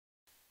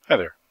Hi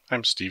there,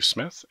 I'm Steve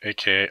Smith,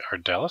 aka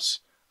Ardalis.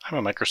 I'm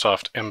a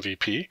Microsoft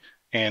MVP,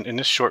 and in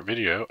this short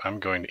video I'm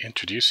going to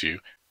introduce you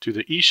to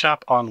the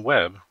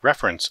eShopOnWeb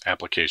reference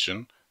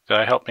application that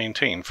I help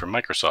maintain for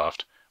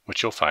Microsoft,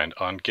 which you'll find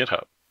on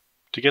GitHub.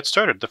 To get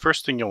started, the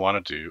first thing you'll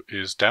want to do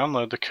is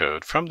download the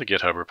code from the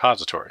GitHub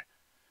repository.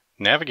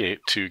 Navigate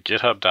to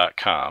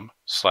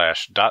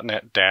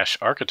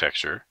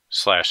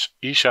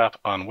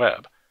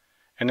github.com/.net-architecture/eShopOnWeb,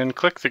 and then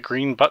click the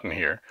green button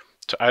here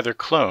to either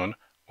clone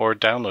or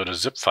download a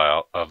zip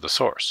file of the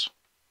source.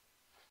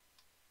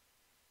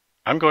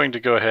 I'm going to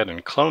go ahead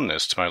and clone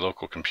this to my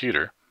local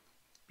computer.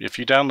 If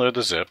you download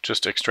the zip,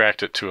 just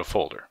extract it to a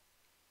folder.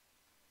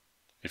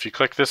 If you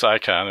click this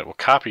icon, it will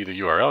copy the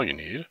URL you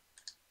need.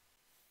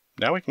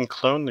 Now we can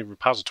clone the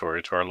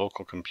repository to our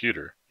local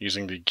computer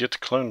using the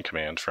git clone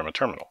command from a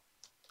terminal.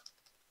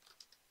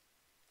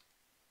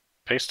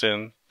 Paste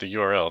in the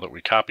URL that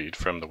we copied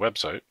from the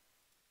website.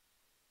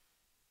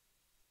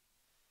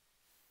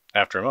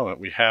 After a moment,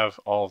 we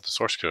have all of the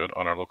source code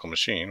on our local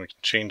machine. We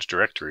can change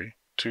directory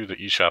to the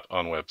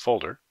eShopOnWeb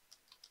folder.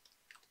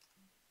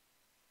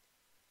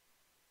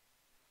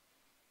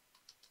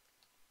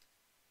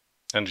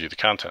 And view the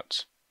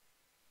contents.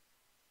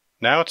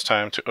 Now it's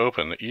time to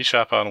open the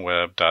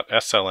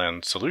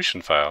eShopOnWeb.sln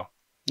solution file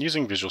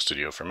using Visual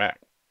Studio for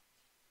Mac.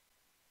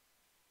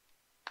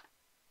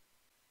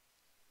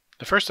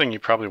 The first thing you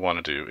probably want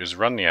to do is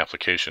run the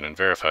application and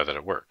verify that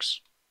it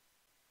works.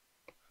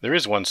 There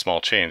is one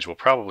small change we'll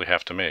probably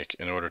have to make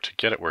in order to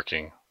get it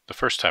working the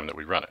first time that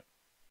we run it.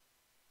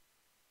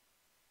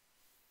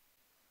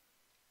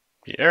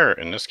 The error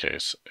in this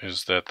case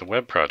is that the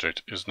web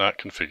project is not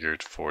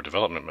configured for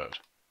development mode.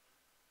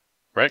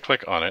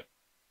 Right-click on it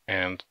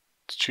and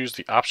choose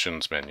the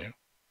Options menu,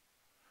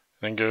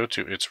 then go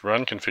to its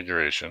Run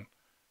configuration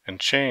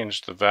and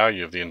change the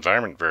value of the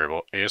environment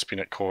variable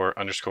ASP.NET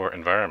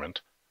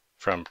Core_environment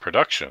from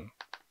production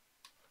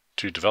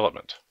to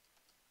development.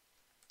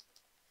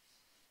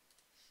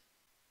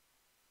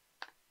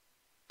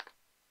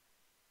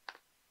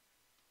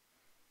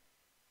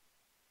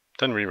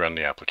 Then rerun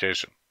the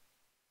application.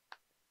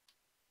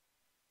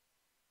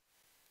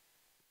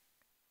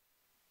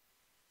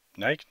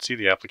 Now you can see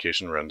the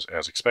application runs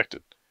as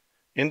expected.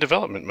 In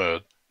development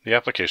mode, the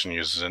application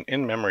uses an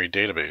in-memory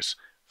database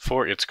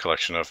for its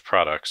collection of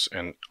products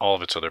and all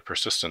of its other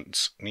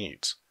persistence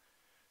needs.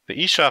 The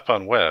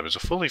eShopOnWeb is a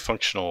fully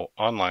functional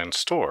online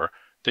store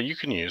that you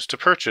can use to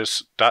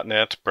purchase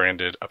 .NET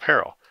branded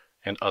apparel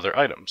and other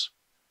items.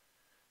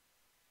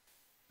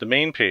 The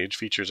main page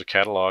features a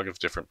catalog of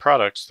different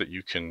products that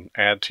you can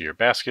add to your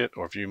basket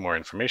or view more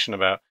information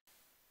about.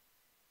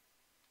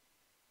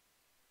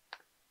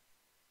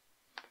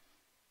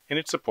 And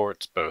it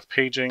supports both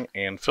paging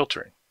and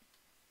filtering.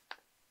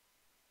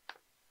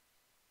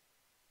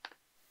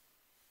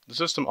 The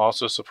system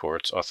also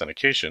supports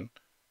authentication.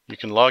 You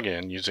can log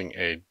in using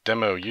a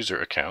demo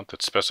user account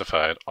that's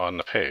specified on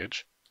the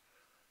page.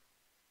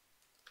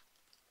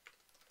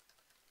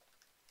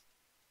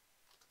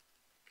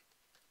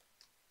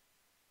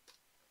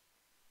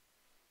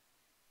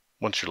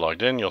 Once you're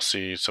logged in, you'll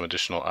see some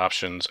additional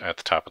options at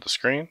the top of the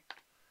screen.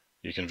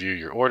 You can view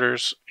your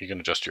orders, you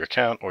can adjust your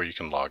account, or you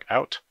can log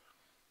out.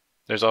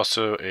 There's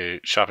also a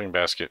shopping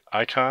basket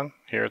icon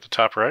here at the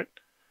top right.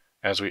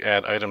 As we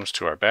add items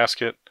to our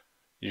basket,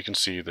 you can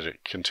see that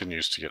it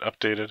continues to get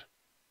updated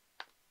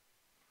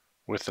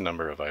with the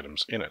number of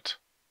items in it.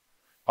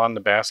 On the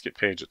basket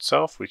page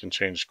itself, we can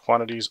change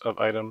quantities of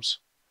items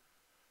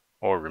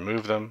or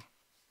remove them.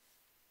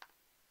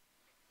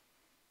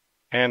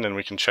 And then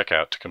we can check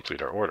out to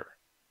complete our order.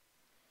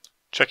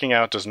 Checking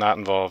out does not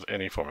involve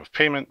any form of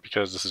payment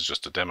because this is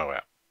just a demo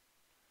app.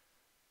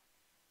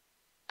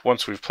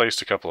 Once we've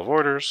placed a couple of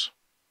orders,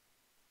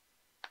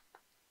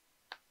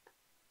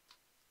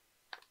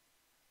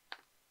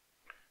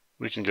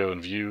 we can go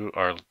and view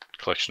our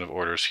collection of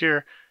orders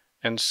here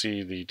and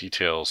see the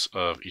details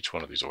of each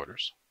one of these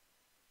orders.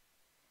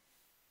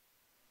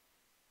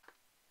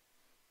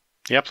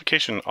 The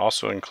application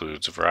also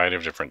includes a variety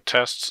of different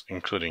tests,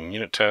 including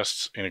unit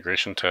tests,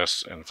 integration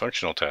tests, and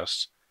functional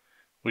tests.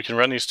 We can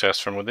run these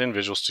tests from within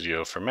Visual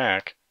Studio for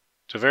Mac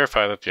to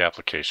verify that the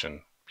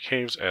application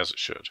behaves as it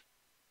should.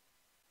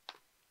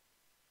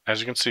 As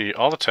you can see,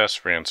 all the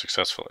tests ran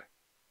successfully.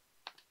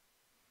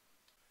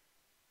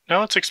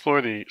 Now let's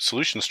explore the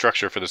solution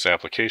structure for this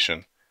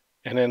application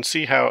and then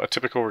see how a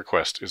typical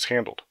request is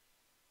handled.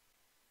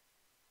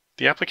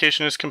 The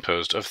application is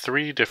composed of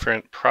 3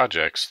 different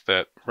projects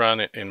that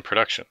run in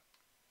production.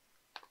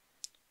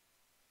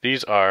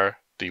 These are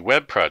the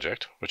web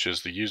project, which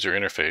is the user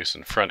interface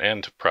and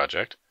front-end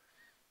project.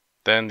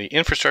 Then the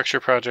infrastructure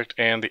project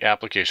and the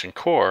application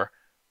core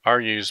are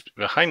used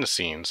behind the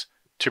scenes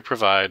to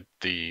provide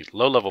the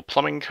low-level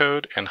plumbing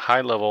code and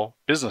high-level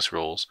business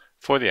rules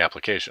for the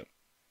application.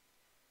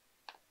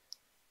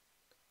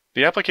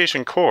 The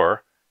application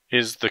core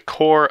is the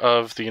core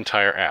of the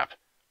entire app.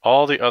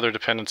 All the other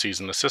dependencies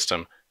in the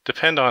system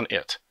depend on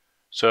it.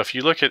 So if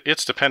you look at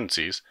its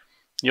dependencies,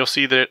 you'll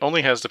see that it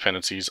only has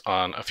dependencies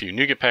on a few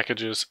NuGet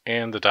packages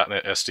and the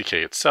 .NET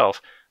SDK itself,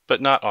 but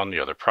not on the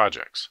other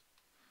projects.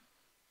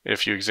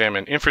 If you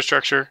examine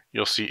infrastructure,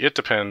 you'll see it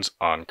depends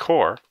on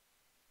core,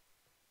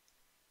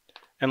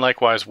 and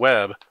likewise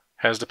web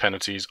has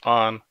dependencies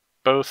on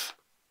both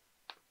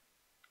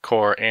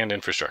core and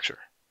infrastructure.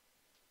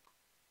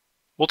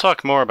 We'll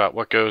talk more about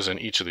what goes in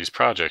each of these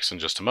projects in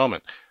just a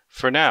moment.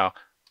 For now,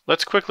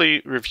 let's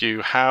quickly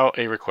review how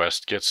a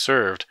request gets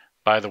served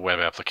by the web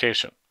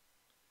application.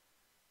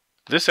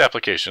 This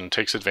application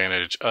takes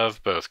advantage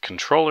of both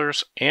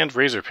controllers and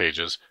Razor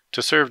pages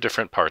to serve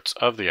different parts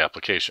of the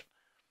application.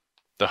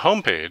 The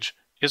home page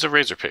is a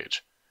Razor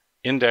page,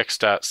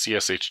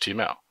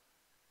 index.cshtml.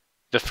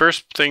 The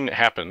first thing that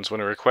happens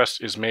when a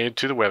request is made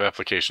to the web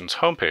application's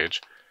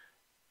homepage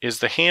is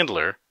the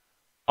handler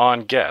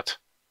onGet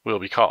will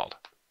be called.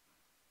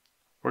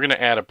 We're going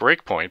to add a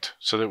breakpoint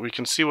so that we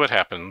can see what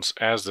happens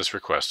as this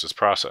request is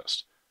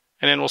processed,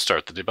 and then we'll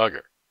start the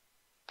debugger.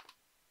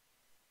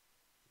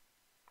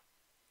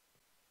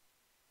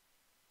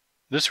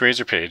 This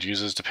Razor page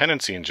uses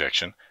dependency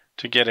injection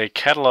to get a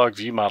catalog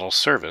view model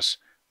service,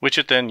 which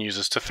it then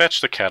uses to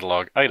fetch the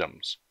catalog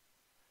items.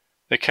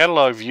 The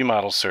catalog view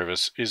model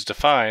service is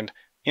defined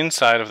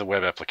inside of the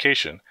web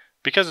application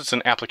because it's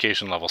an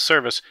application level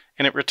service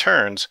and it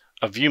returns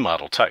a view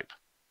model type.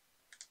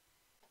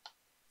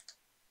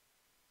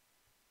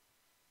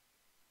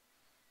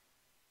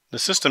 The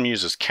system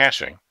uses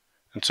caching,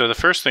 and so the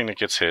first thing that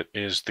gets hit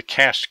is the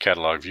cached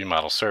catalog view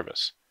model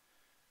service.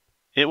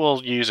 It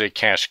will use a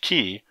cache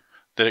key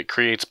that it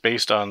creates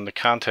based on the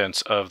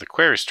contents of the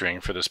query string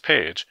for this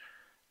page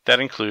that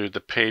include the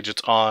page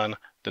it's on,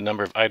 the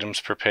number of items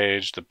per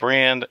page, the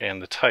brand,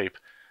 and the type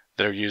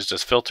that are used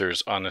as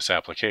filters on this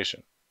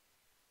application.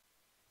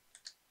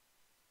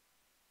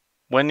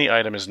 When the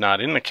item is not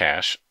in the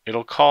cache,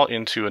 it'll call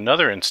into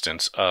another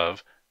instance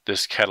of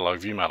this catalog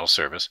view model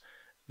service.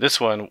 This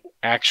one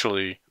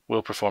actually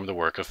will perform the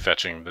work of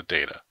fetching the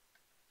data.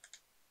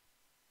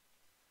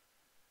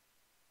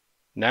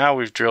 Now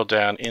we've drilled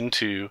down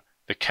into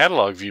the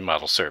catalog view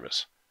model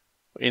service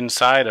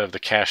inside of the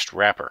cached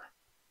wrapper.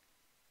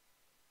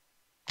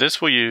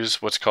 This will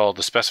use what's called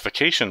the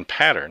specification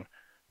pattern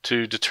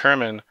to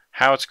determine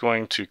how it's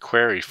going to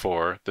query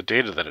for the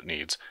data that it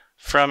needs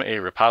from a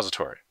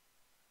repository.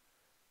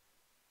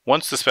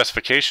 Once the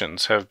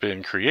specifications have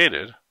been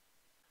created,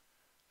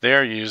 they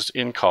are used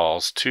in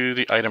calls to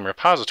the item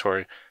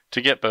repository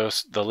to get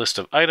both the list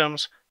of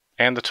items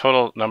and the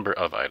total number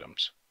of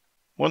items.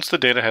 Once the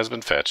data has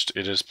been fetched,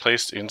 it is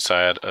placed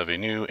inside of a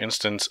new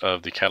instance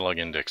of the catalog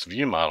index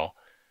view model,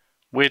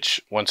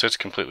 which, once it's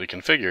completely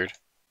configured,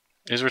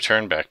 is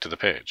returned back to the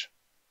page.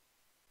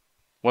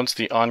 Once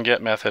the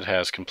onGet method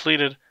has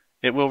completed,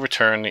 it will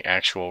return the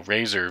actual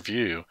Razor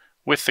view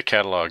with the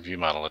catalog view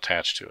model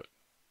attached to it.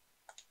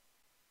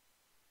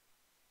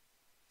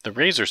 The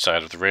Razor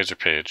side of the Razor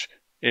page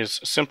is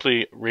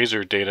simply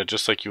Razor data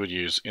just like you would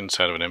use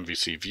inside of an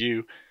MVC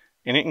view,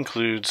 and it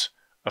includes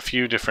a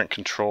few different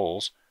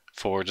controls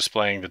for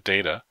displaying the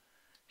data.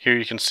 Here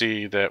you can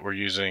see that we're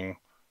using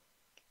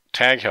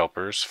tag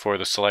helpers for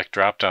the select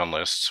drop-down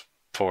lists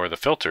for the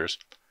filters,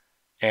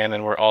 and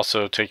then we're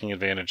also taking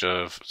advantage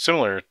of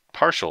similar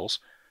partials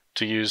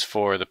to use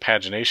for the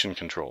pagination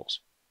controls.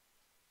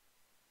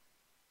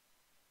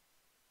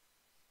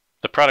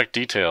 The product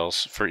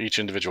details for each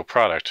individual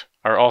product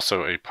are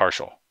also a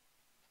partial.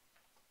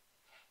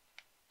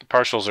 The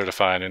partials are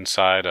defined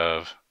inside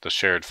of the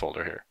shared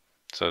folder here.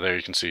 So there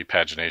you can see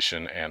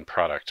pagination and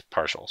product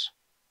partials.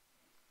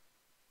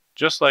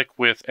 Just like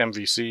with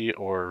MVC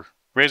or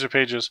Razor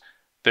pages,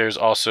 there's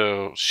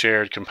also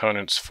shared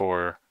components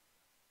for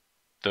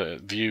the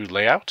view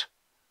layout.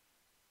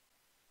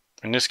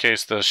 In this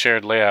case, the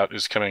shared layout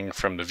is coming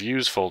from the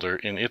views folder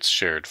in its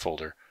shared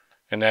folder,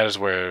 and that is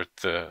where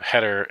the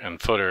header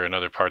and footer and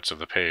other parts of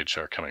the page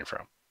are coming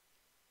from.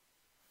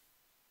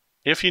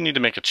 If you need to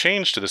make a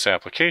change to this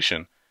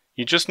application,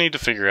 you just need to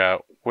figure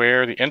out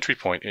where the entry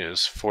point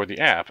is for the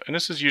app, and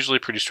this is usually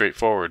pretty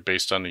straightforward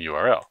based on the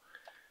URL.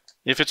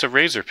 If it's a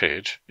Razor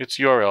page, its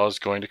URL is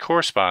going to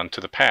correspond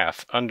to the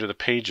path under the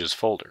Pages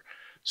folder.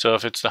 So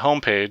if it's the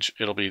home page,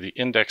 it'll be the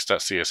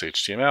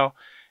index.cshtml.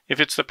 If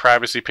it's the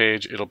privacy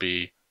page, it'll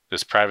be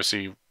this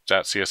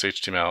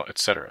privacy.cshtml,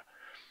 etc.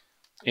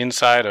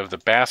 Inside of the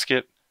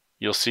basket,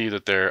 you'll see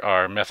that there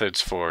are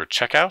methods for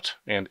checkout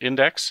and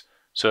index.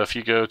 So if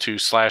you go to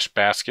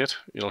 /basket,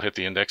 it'll hit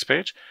the index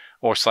page,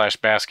 or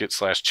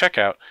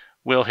 /basket/checkout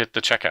will hit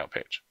the checkout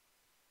page.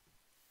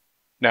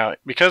 Now,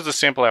 because the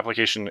sample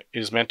application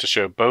is meant to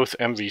show both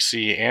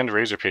MVC and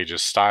Razor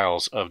pages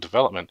styles of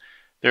development,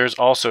 there is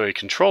also a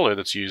controller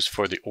that's used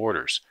for the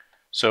orders.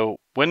 So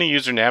when the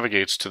user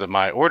navigates to the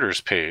My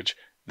Orders page,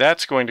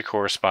 that's going to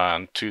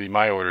correspond to the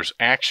My Orders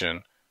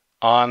action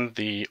on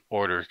the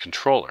order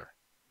controller.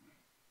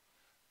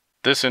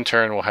 This in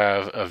turn will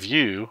have a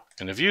view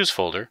in the Views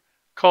folder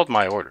called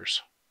My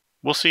Orders.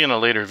 We'll see in a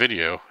later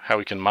video how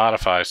we can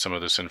modify some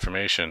of this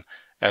information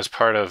as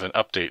part of an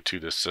update to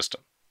this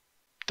system.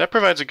 That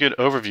provides a good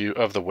overview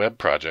of the web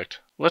project.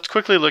 Let's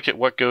quickly look at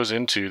what goes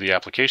into the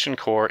application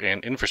core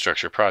and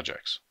infrastructure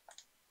projects.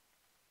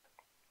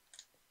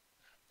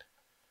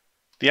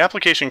 The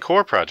application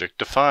core project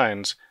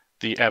defines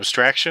the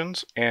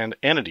abstractions and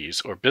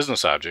entities or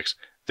business objects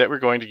that we're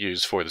going to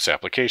use for this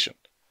application.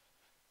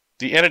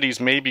 The entities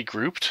may be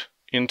grouped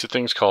into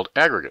things called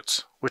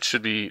aggregates, which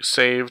should be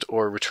saved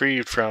or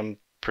retrieved from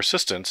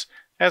persistence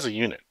as a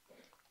unit.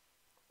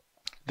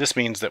 This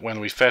means that when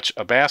we fetch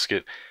a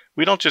basket,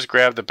 we don't just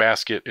grab the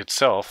basket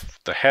itself,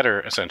 the header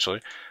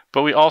essentially,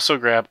 but we also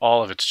grab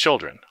all of its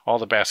children, all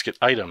the basket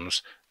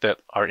items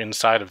that are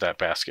inside of that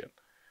basket.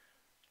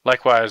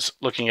 Likewise,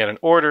 looking at an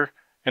order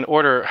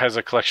has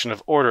a collection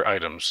of order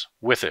items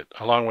with it,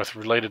 along with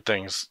related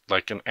things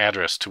like an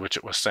address to which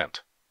it was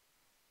sent.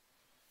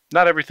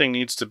 Not everything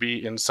needs to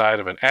be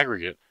inside of an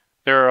aggregate.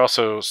 There are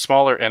also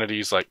smaller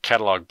entities like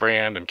catalog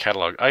brand and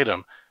catalog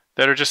item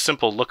that are just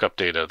simple lookup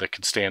data that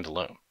can stand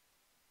alone.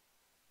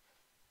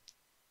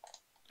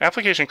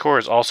 Application core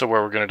is also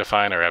where we're going to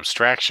define our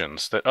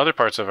abstractions that other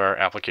parts of our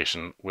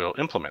application will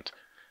implement.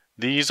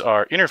 These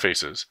are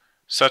interfaces,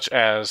 such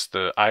as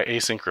the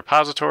iAsync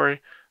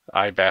repository,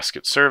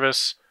 iBasket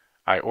service,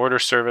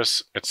 iOrder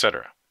service,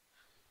 etc.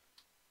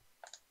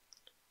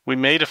 We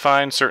may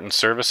define certain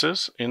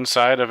services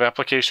inside of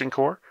application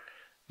core.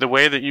 The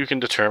way that you can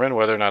determine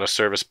whether or not a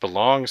service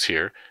belongs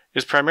here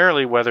is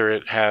primarily whether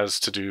it has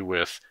to do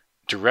with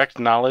direct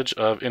knowledge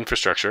of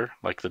infrastructure,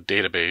 like the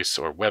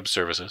database or web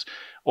services,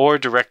 or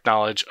direct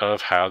knowledge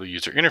of how the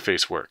user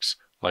interface works,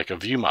 like a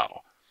view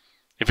model.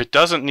 If it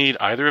doesn't need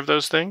either of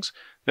those things,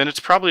 then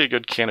it's probably a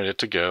good candidate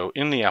to go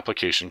in the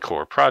application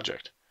core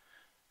project.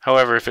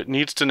 However, if it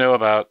needs to know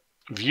about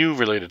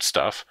view-related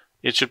stuff,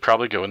 it should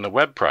probably go in the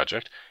web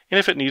project, and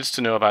if it needs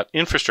to know about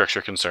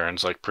infrastructure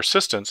concerns like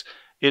persistence,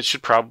 it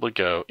should probably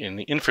go in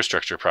the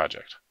infrastructure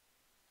project.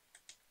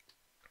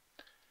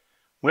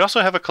 We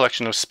also have a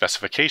collection of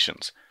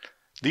specifications.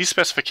 These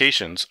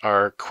specifications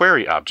are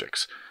query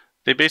objects.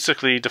 They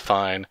basically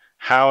define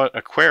how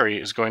a query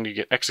is going to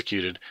get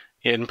executed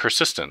in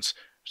persistence.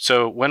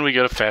 So when we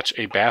go to fetch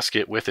a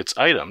basket with its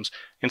items,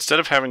 instead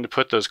of having to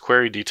put those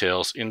query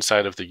details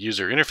inside of the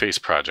user interface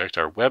project,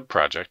 our web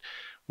project,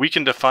 we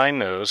can define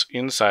those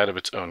inside of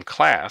its own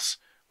class,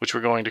 which we're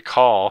going to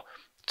call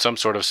some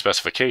sort of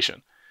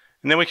specification.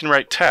 And then we can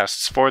write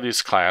tests for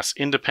this class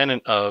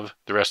independent of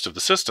the rest of the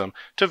system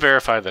to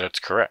verify that it's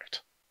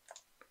correct.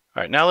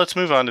 All right, now let's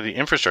move on to the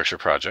infrastructure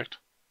project.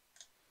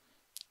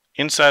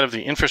 Inside of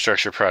the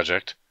infrastructure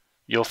project,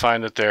 you'll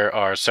find that there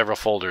are several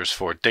folders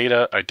for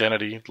data,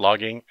 identity,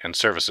 logging, and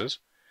services.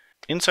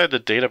 Inside the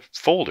data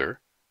folder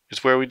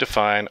is where we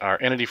define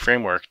our entity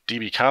framework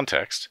DB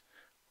context.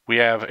 We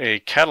have a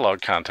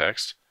catalog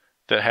context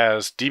that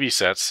has DB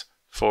sets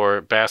for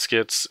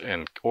baskets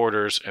and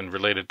orders and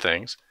related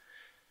things.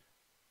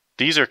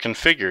 These are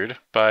configured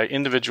by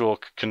individual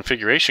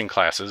configuration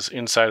classes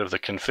inside of the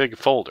config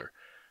folder.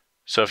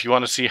 So if you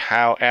want to see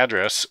how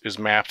address is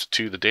mapped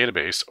to the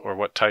database or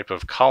what type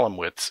of column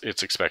widths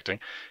it's expecting,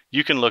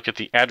 you can look at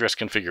the address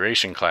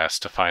configuration class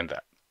to find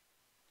that.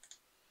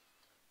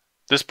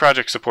 This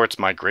project supports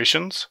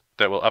migrations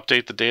that will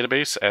update the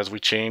database as we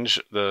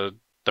change the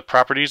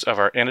properties of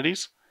our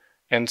entities.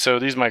 And so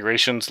these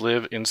migrations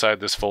live inside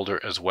this folder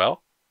as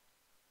well.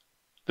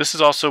 This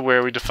is also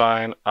where we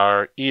define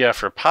our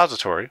EF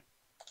repository.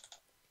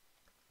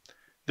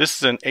 This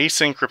is an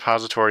async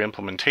repository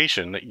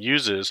implementation that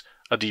uses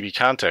a DB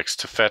context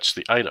to fetch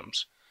the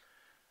items.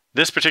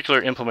 This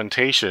particular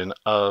implementation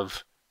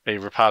of a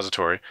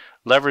repository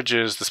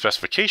leverages the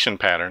specification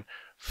pattern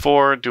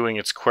for doing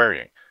its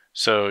querying.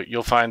 So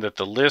you'll find that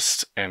the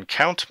list and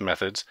count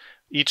methods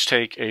each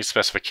take a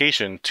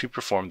specification to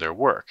perform their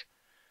work.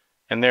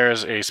 And there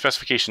is a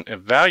specification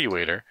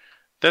evaluator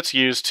that's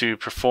used to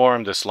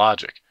perform this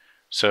logic.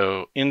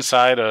 So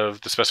inside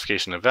of the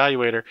specification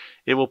evaluator,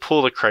 it will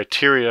pull the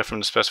criteria from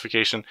the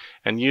specification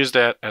and use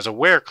that as a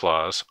where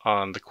clause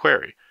on the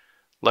query.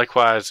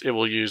 Likewise, it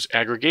will use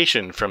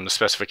aggregation from the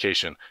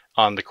specification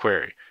on the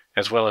query,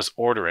 as well as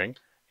ordering,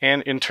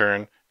 and in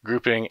turn,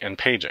 grouping and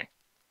paging.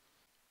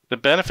 The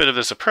benefit of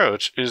this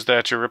approach is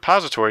that your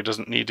repository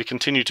doesn't need to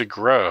continue to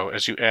grow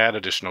as you add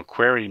additional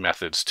query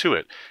methods to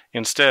it.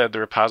 Instead, the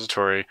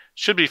repository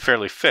should be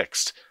fairly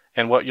fixed,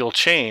 and what you'll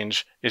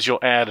change is you'll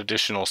add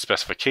additional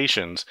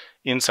specifications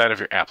inside of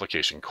your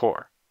application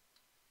core.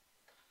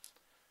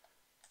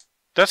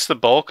 That's the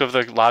bulk of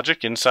the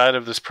logic inside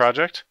of this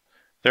project.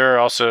 There are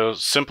also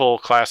simple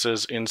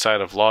classes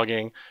inside of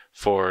logging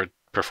for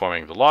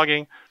performing the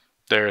logging.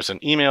 There's an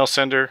email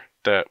sender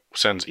that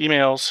sends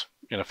emails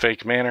in a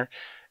fake manner.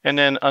 And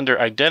then under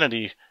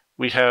identity,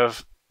 we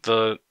have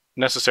the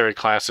necessary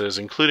classes,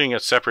 including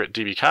a separate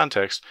DB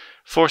context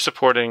for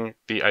supporting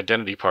the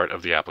identity part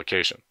of the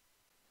application.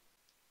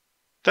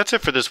 That's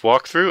it for this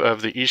walkthrough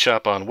of the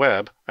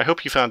eShopOnWeb. I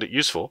hope you found it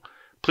useful.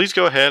 Please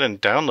go ahead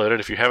and download it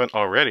if you haven't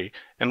already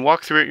and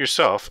walk through it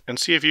yourself and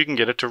see if you can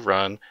get it to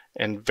run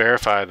and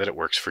verify that it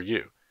works for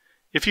you.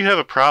 If you have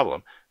a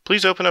problem,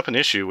 please open up an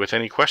issue with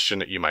any question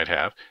that you might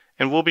have,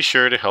 and we'll be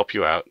sure to help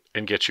you out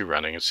and get you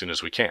running as soon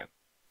as we can.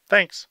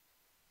 Thanks!